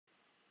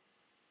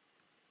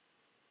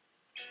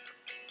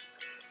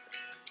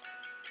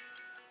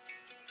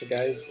Hey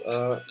guys,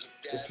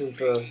 this is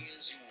the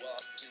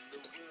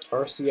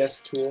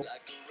RCS tool,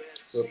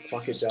 the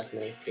pocket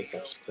jackknife. This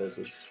actually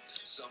closes.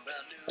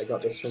 I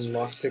got this from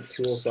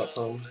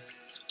lockpicktools.com.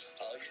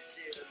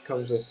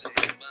 Comes with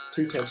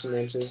 2 tension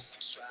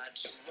wrenches,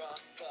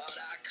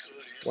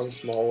 one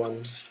small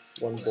one,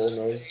 one bull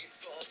nose.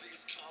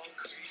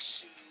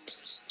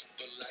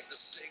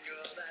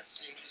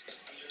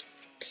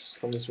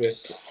 Comes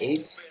with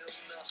 8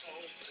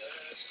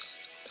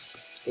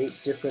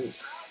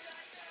 different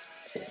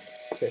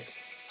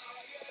picks.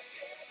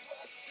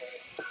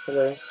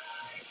 Hello.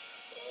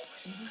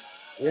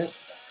 Yeah.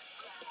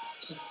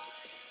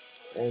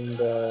 And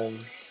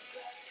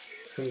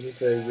comes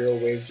with a Euro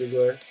wave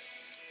jiggler,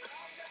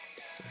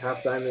 a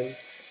half diamond,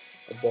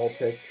 a ball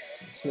pick,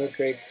 a snake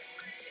rake,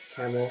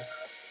 camel,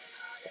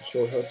 a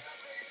short hook,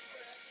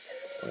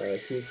 a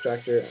key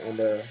extractor, and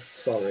a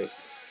saw rake.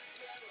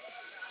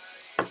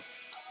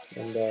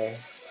 And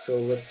so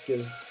let's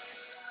give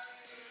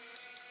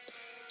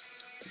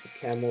the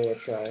camel a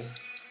try.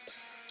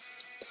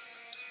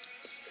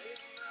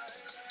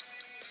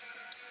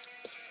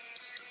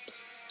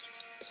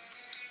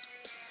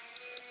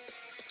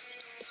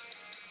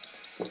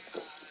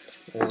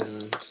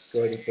 And go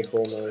ahead with the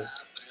bull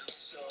nose.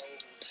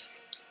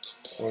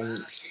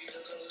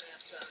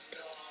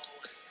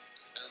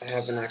 I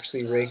haven't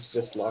actually raked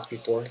this lock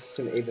before. It's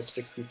an Avis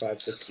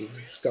 6560.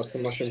 It's got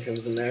some mushroom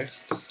pins in there.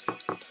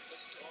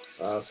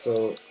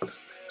 So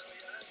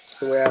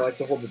the way I like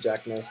to hold the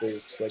jackknife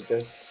is like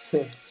this,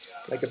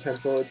 like a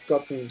pencil. It's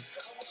got some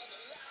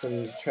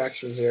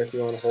traction here if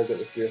you want to hold it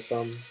with your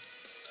thumb. You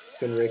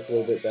can rake a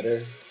little bit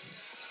better,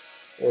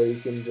 or you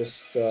can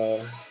just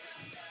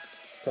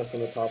press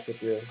on the top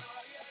with your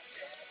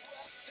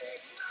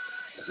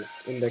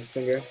index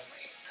finger,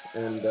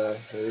 and there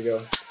you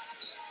go.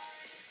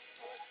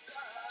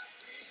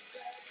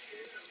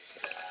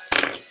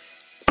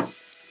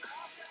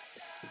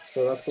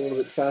 So that's a little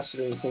bit faster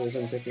than some of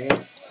them picking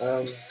up.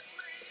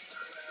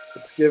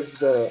 Let's give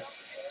the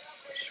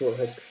short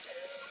hook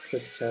a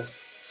quick test.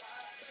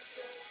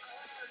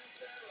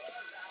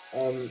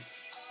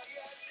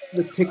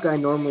 The pick I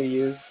normally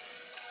use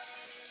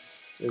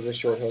is a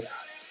short hook,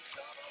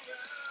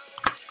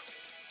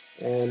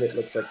 and it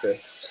looks like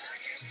this.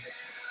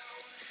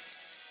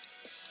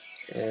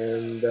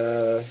 And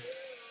the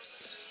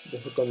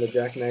hook on the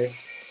jackknife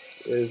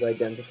is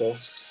identical,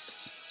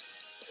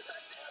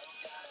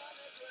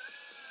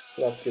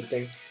 so that's a good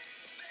thing.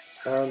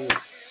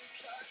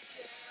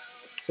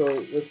 So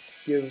let's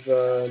give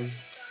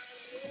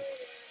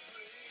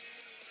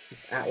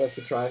this Atlas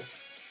a try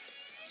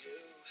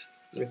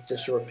with the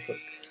short hook.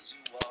 It's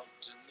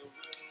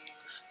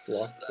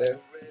locked there.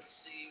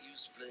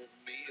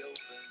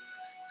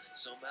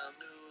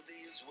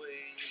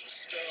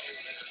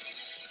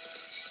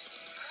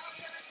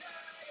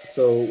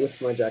 So with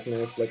my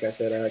jackknife, like I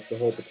said, I like to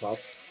hold the top.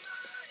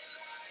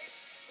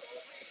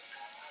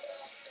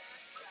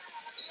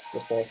 It's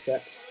a false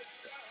set.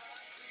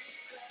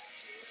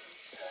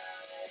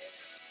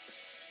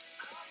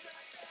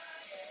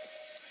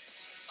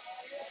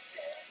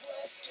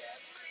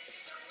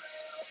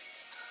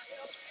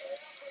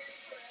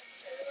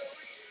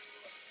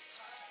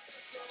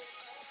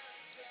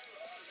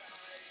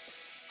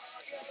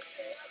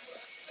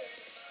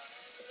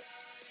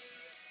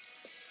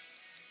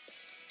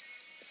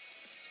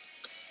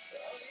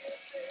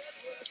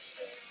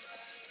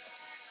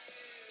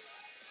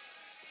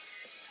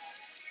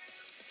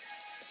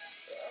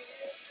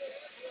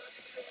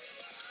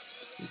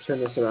 Turn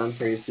this around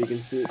for you so you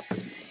can see.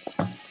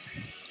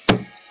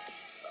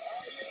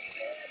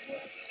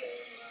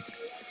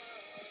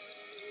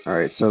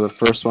 Alright, so the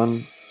first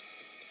one,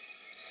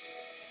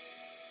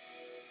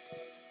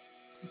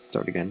 let's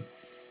start again.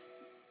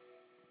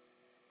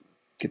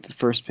 Get the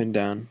first pin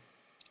down.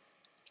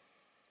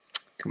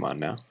 Come on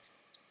now.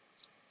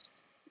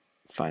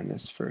 Find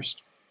this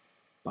first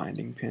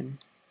binding pin.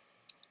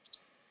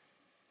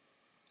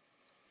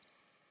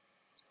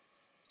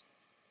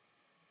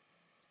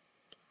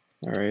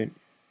 Alright.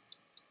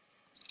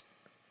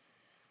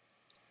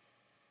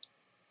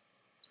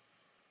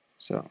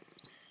 So,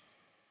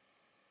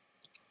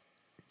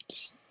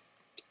 just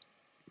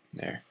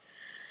there.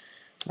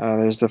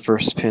 There's the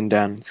first pin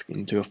down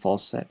into a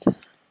false set.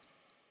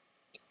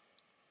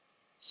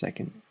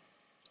 Second.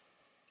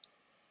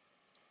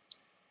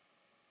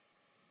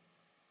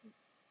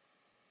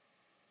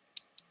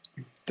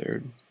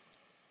 Third.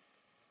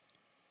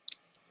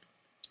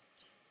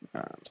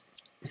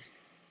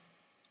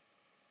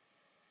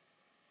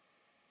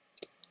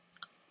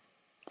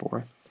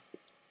 Fourth.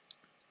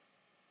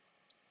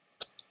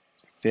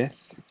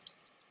 Fifth.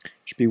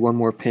 Should be one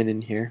more pin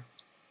in here.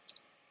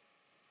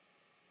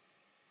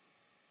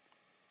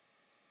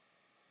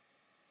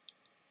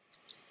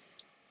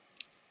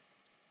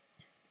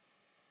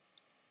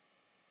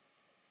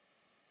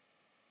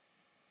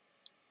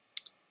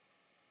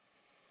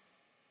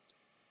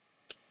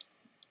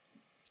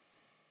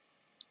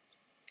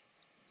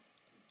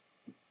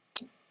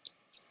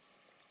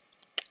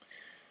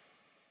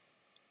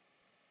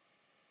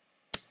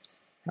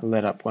 I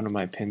lit up one of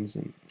my pins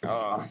and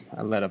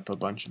I lit up a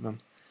bunch of them.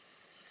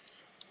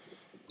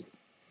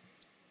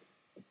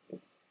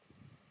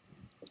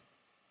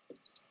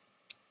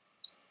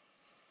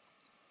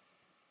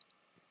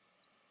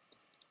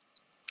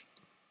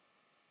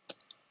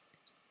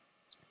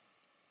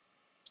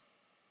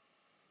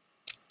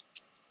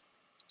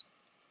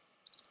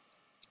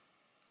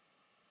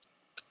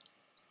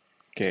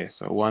 Okay,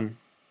 so 1,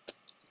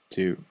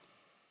 2,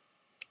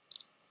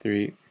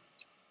 3,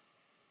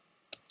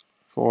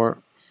 4,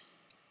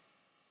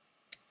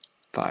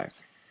 5.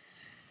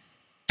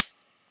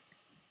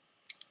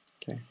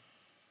 Okay.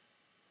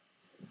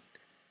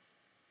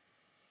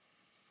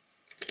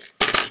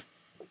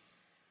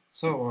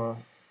 So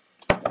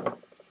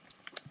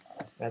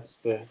that's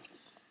the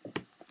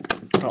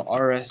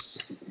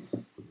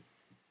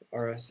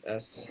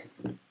RSS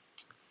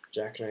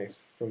jackknife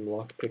from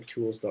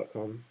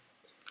lockpicktools.com.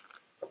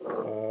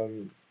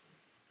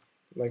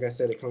 Like I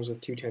said, it comes with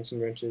 2 tension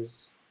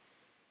wrenches.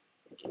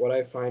 What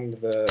I find,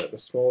 the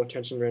smaller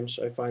tension wrench,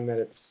 I find that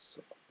it's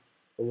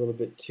a little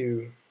bit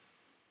too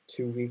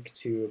weak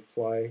to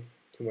apply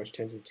too much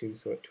tension to,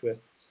 so it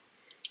twists.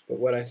 But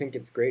what I think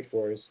it's great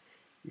for is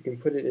you can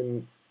put it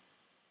in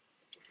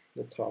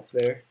the top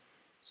there,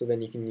 so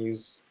then you can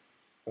use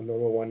a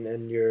normal one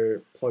and your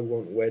plug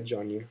won't wedge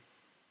on you.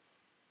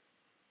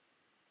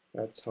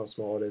 That's how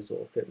small it is, it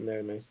will fit in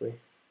there nicely.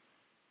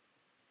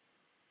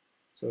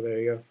 So there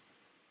you go.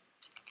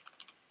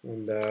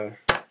 And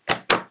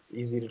it's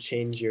easy to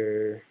change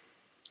your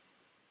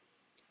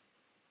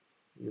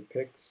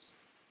picks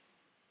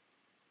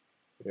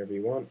whenever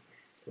you want.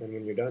 And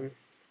when you're done,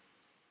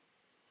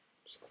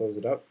 just close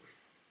it up.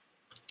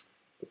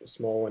 Put the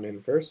small one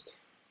in first.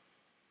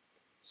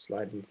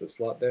 Slide into the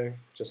slot there,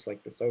 just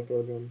like the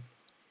southward one.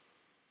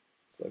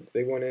 Slide the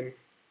big one in.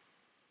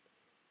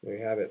 There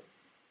you have it.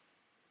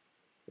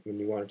 When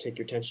you want to take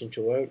your tension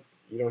tool out,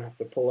 you don't have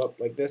to pull up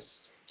like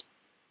this.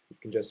 You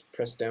can just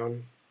press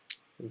down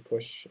and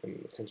push,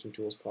 and the tension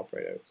tools pop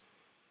right out.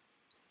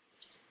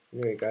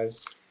 Anyway,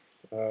 guys,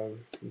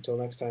 until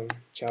next time,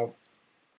 ciao.